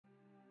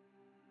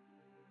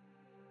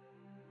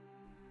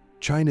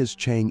China's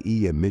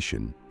Chang'e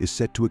mission is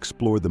set to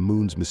explore the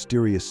Moon's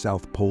mysterious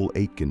South Pole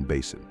Aitken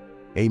Basin,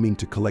 aiming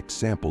to collect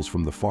samples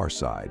from the far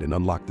side and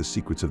unlock the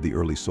secrets of the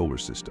early solar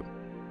system.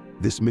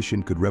 This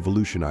mission could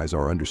revolutionize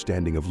our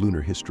understanding of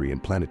lunar history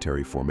and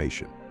planetary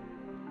formation.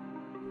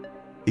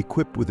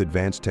 Equipped with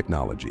advanced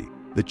technology,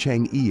 the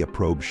Chang'e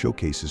probe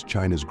showcases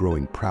China's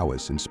growing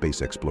prowess in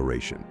space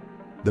exploration.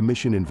 The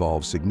mission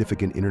involves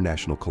significant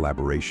international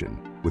collaboration,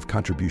 with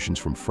contributions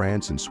from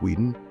France and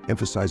Sweden,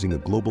 emphasizing a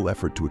global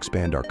effort to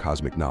expand our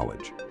cosmic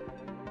knowledge.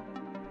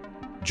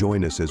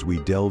 Join us as we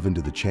delve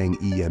into the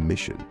Chang'e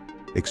mission,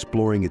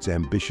 exploring its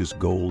ambitious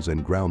goals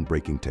and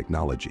groundbreaking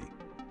technology.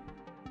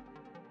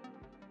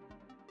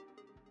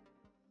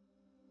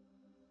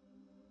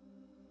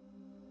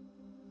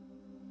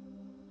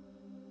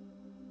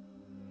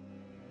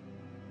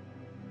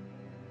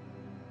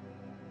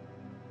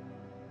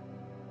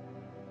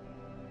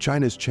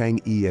 China's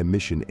Chang'e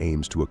mission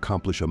aims to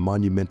accomplish a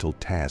monumental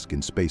task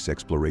in space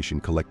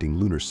exploration, collecting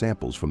lunar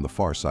samples from the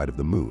far side of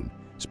the Moon,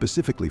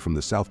 specifically from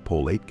the South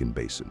Pole Aitken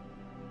Basin.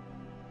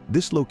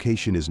 This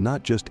location is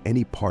not just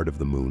any part of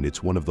the Moon,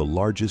 it's one of the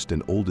largest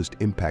and oldest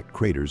impact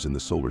craters in the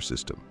solar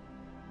system.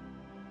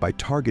 By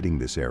targeting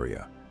this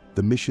area,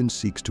 the mission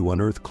seeks to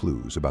unearth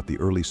clues about the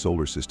early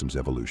solar system's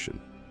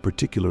evolution,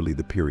 particularly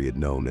the period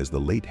known as the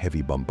Late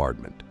Heavy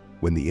Bombardment,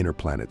 when the inner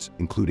planets,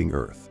 including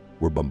Earth,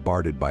 were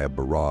bombarded by a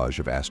barrage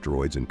of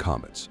asteroids and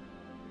comets.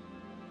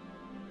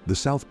 The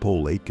South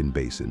Pole Aitken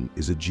Basin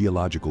is a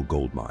geological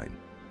goldmine.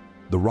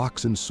 The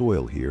rocks and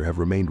soil here have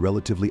remained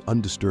relatively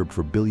undisturbed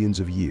for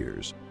billions of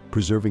years,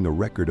 preserving a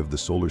record of the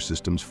solar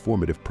system's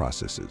formative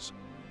processes.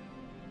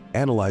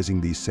 Analyzing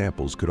these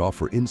samples could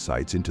offer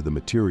insights into the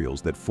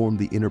materials that form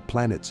the inner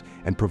planets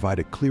and provide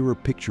a clearer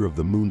picture of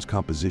the Moon's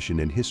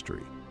composition and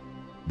history.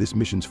 This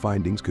mission's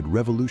findings could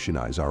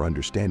revolutionize our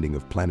understanding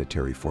of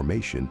planetary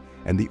formation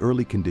and the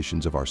early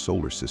conditions of our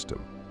solar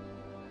system.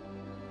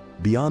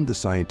 Beyond the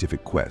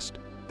scientific quest,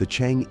 the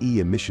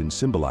Chang'e mission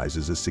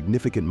symbolizes a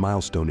significant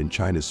milestone in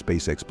China's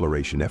space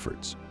exploration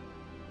efforts.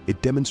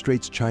 It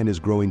demonstrates China's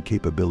growing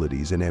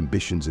capabilities and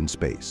ambitions in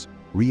space,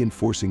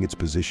 reinforcing its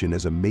position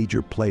as a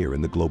major player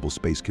in the global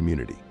space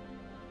community.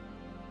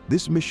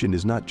 This mission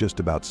is not just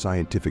about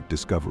scientific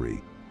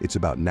discovery, it's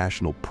about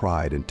national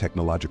pride and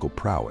technological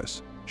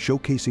prowess,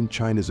 showcasing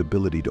China's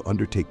ability to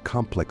undertake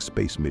complex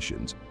space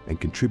missions and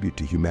contribute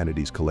to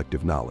humanity's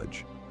collective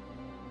knowledge.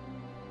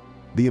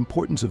 The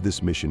importance of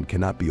this mission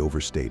cannot be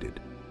overstated.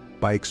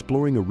 By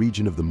exploring a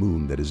region of the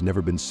Moon that has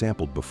never been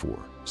sampled before,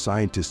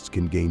 scientists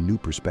can gain new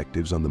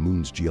perspectives on the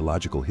Moon's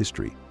geological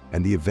history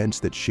and the events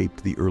that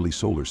shaped the early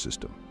solar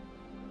system.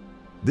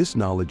 This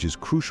knowledge is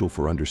crucial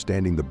for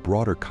understanding the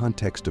broader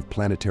context of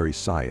planetary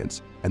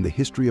science and the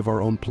history of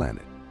our own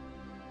planet.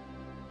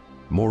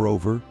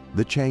 Moreover,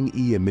 the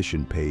Chang'e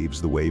mission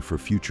paves the way for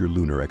future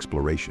lunar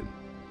exploration.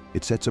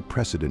 It sets a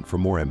precedent for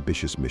more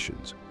ambitious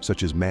missions,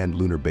 such as manned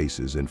lunar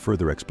bases and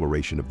further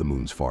exploration of the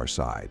Moon's far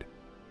side.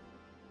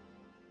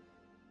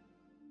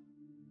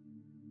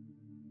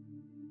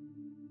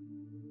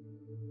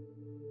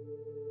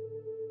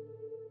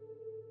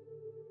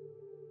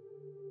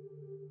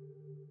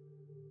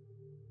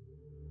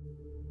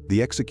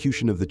 The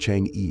execution of the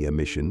Chang'e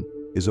mission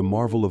is a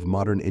marvel of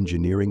modern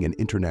engineering and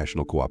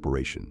international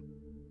cooperation.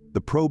 The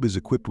probe is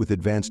equipped with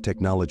advanced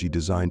technology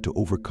designed to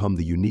overcome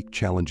the unique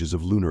challenges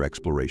of lunar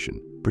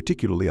exploration,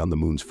 particularly on the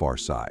Moon's far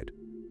side.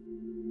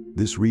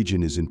 This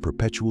region is in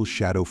perpetual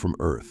shadow from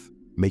Earth,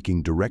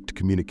 making direct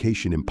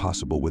communication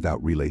impossible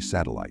without relay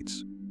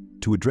satellites.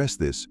 To address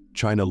this,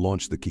 China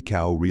launched the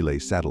Chang'e relay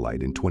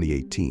satellite in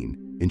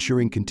 2018,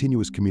 ensuring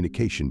continuous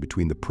communication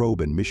between the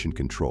probe and mission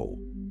control.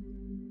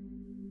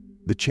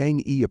 The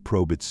Chang'e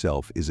probe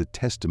itself is a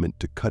testament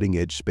to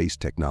cutting-edge space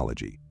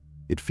technology.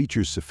 It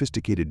features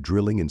sophisticated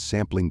drilling and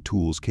sampling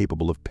tools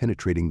capable of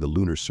penetrating the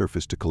lunar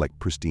surface to collect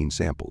pristine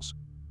samples.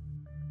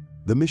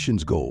 The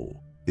mission's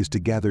goal is to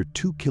gather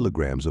 2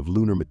 kilograms of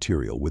lunar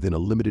material within a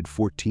limited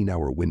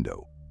 14-hour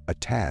window, a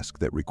task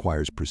that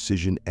requires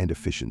precision and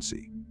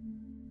efficiency.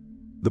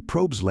 The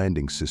probe's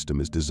landing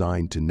system is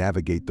designed to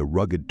navigate the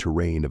rugged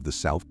terrain of the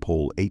South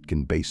Pole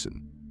Aitken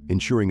Basin,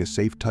 ensuring a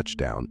safe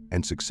touchdown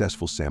and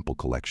successful sample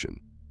collection.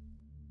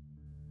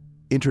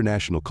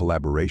 International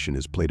collaboration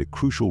has played a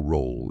crucial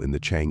role in the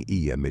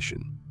Chang'e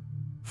mission.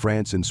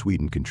 France and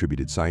Sweden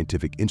contributed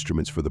scientific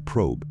instruments for the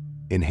probe,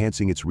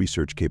 enhancing its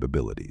research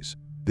capabilities.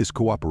 This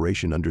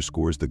cooperation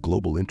underscores the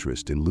global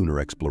interest in lunar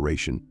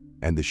exploration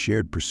and the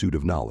shared pursuit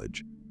of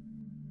knowledge.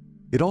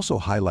 It also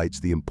highlights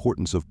the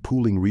importance of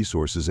pooling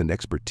resources and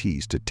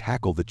expertise to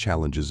tackle the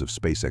challenges of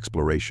space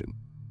exploration.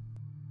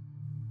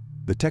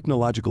 The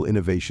technological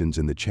innovations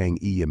in the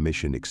Chang'e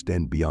mission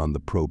extend beyond the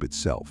probe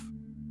itself.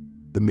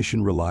 The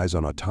mission relies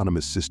on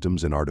autonomous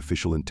systems and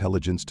artificial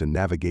intelligence to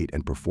navigate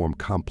and perform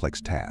complex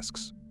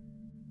tasks.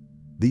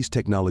 These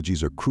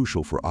technologies are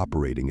crucial for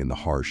operating in the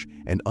harsh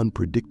and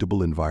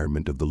unpredictable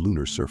environment of the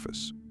lunar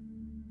surface.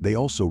 They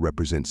also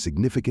represent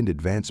significant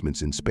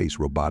advancements in space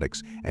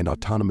robotics and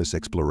autonomous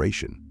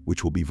exploration,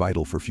 which will be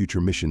vital for future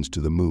missions to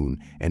the Moon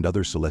and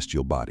other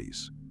celestial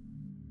bodies.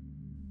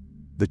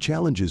 The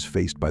challenges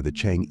faced by the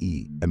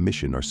Chang'e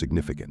mission are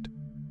significant.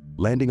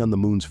 Landing on the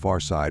moon's far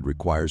side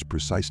requires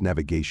precise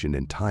navigation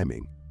and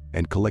timing,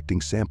 and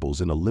collecting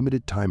samples in a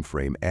limited time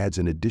frame adds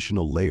an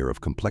additional layer of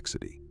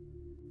complexity.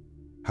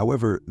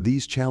 However,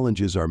 these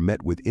challenges are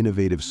met with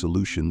innovative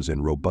solutions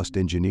and robust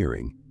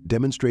engineering,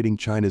 demonstrating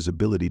China's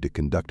ability to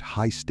conduct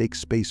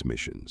high-stakes space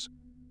missions.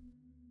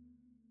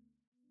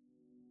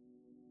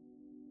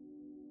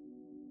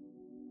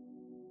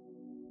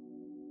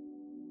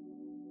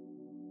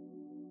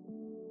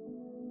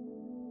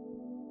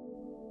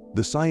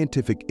 The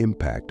scientific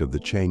impact of the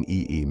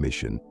Chang'e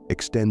mission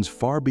extends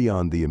far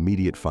beyond the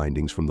immediate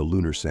findings from the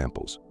lunar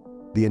samples.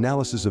 The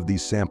analysis of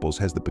these samples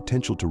has the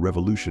potential to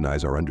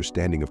revolutionize our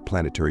understanding of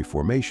planetary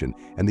formation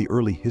and the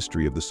early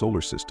history of the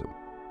solar system.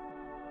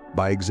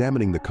 By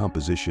examining the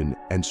composition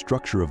and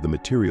structure of the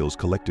materials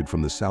collected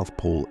from the South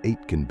Pole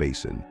Aitken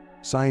Basin,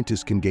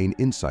 scientists can gain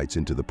insights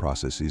into the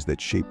processes that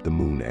shape the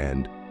moon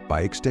and,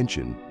 by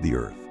extension, the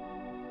Earth.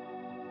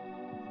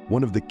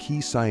 One of the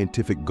key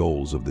scientific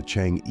goals of the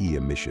Chang'e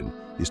mission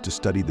is to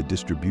study the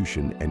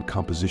distribution and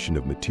composition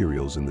of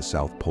materials in the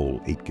South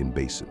Pole Aitken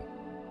Basin.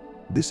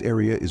 This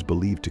area is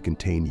believed to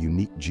contain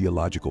unique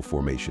geological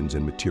formations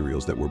and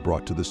materials that were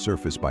brought to the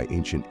surface by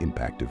ancient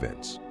impact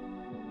events.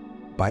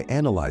 By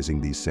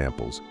analyzing these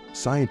samples,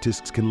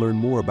 scientists can learn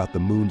more about the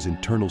moon's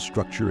internal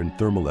structure and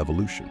thermal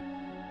evolution.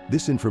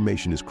 This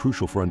information is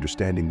crucial for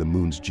understanding the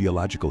moon's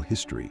geological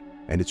history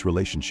and its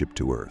relationship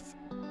to Earth.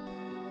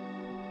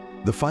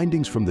 The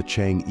findings from the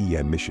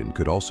Chang'e mission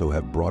could also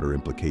have broader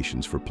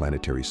implications for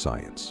planetary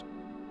science.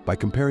 By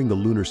comparing the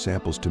lunar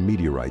samples to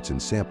meteorites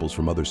and samples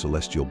from other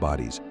celestial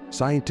bodies,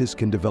 scientists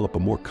can develop a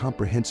more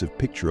comprehensive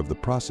picture of the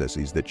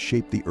processes that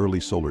shape the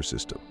early solar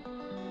system.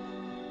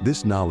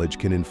 This knowledge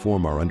can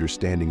inform our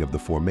understanding of the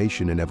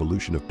formation and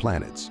evolution of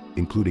planets,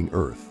 including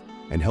Earth,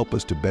 and help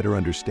us to better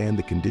understand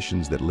the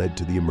conditions that led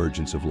to the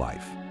emergence of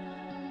life.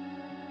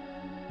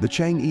 The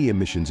Chang'e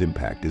mission's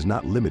impact is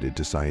not limited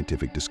to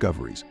scientific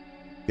discoveries.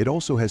 It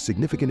also has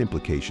significant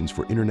implications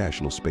for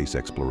international space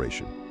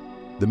exploration.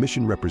 The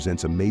mission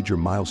represents a major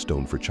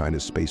milestone for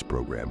China's space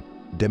program,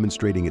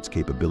 demonstrating its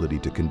capability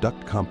to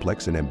conduct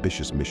complex and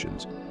ambitious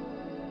missions.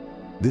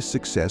 This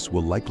success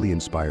will likely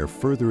inspire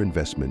further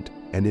investment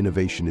and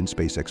innovation in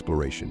space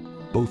exploration,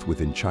 both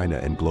within China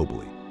and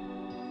globally.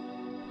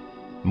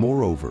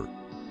 Moreover,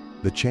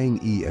 the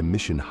Chang'e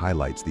mission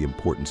highlights the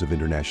importance of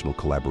international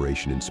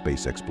collaboration in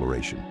space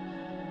exploration.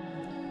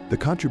 The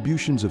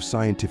contributions of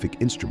scientific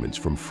instruments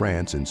from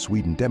France and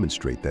Sweden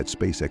demonstrate that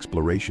space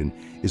exploration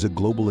is a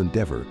global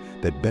endeavor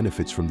that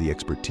benefits from the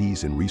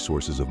expertise and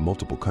resources of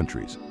multiple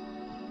countries.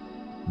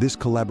 This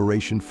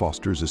collaboration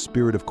fosters a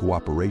spirit of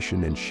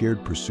cooperation and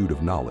shared pursuit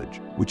of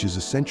knowledge, which is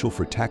essential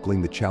for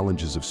tackling the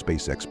challenges of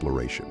space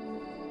exploration.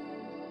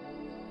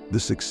 The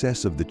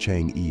success of the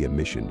Chang'e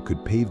mission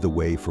could pave the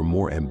way for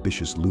more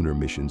ambitious lunar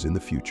missions in the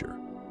future.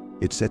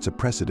 It sets a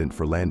precedent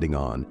for landing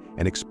on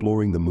and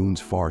exploring the moon's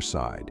far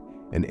side,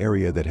 an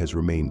area that has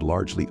remained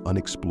largely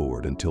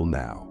unexplored until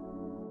now.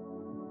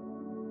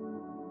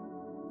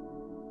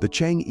 The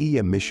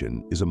Chang'e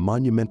mission is a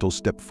monumental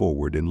step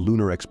forward in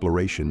lunar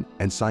exploration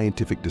and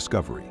scientific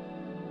discovery.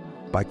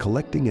 By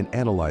collecting and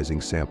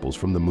analyzing samples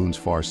from the moon's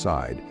far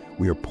side,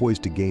 we are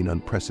poised to gain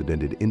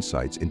unprecedented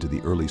insights into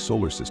the early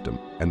solar system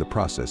and the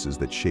processes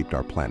that shaped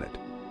our planet.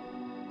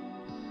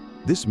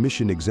 This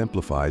mission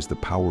exemplifies the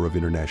power of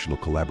international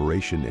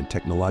collaboration and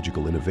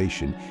technological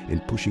innovation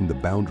in pushing the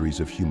boundaries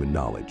of human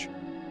knowledge.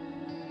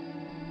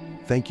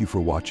 Thank you for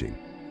watching,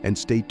 and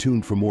stay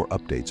tuned for more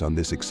updates on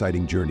this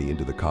exciting journey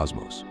into the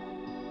cosmos.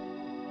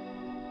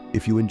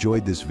 If you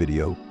enjoyed this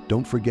video,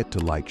 don't forget to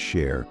like,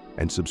 share,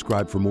 and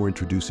subscribe for more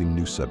introducing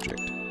new subject.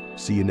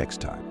 See you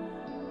next time.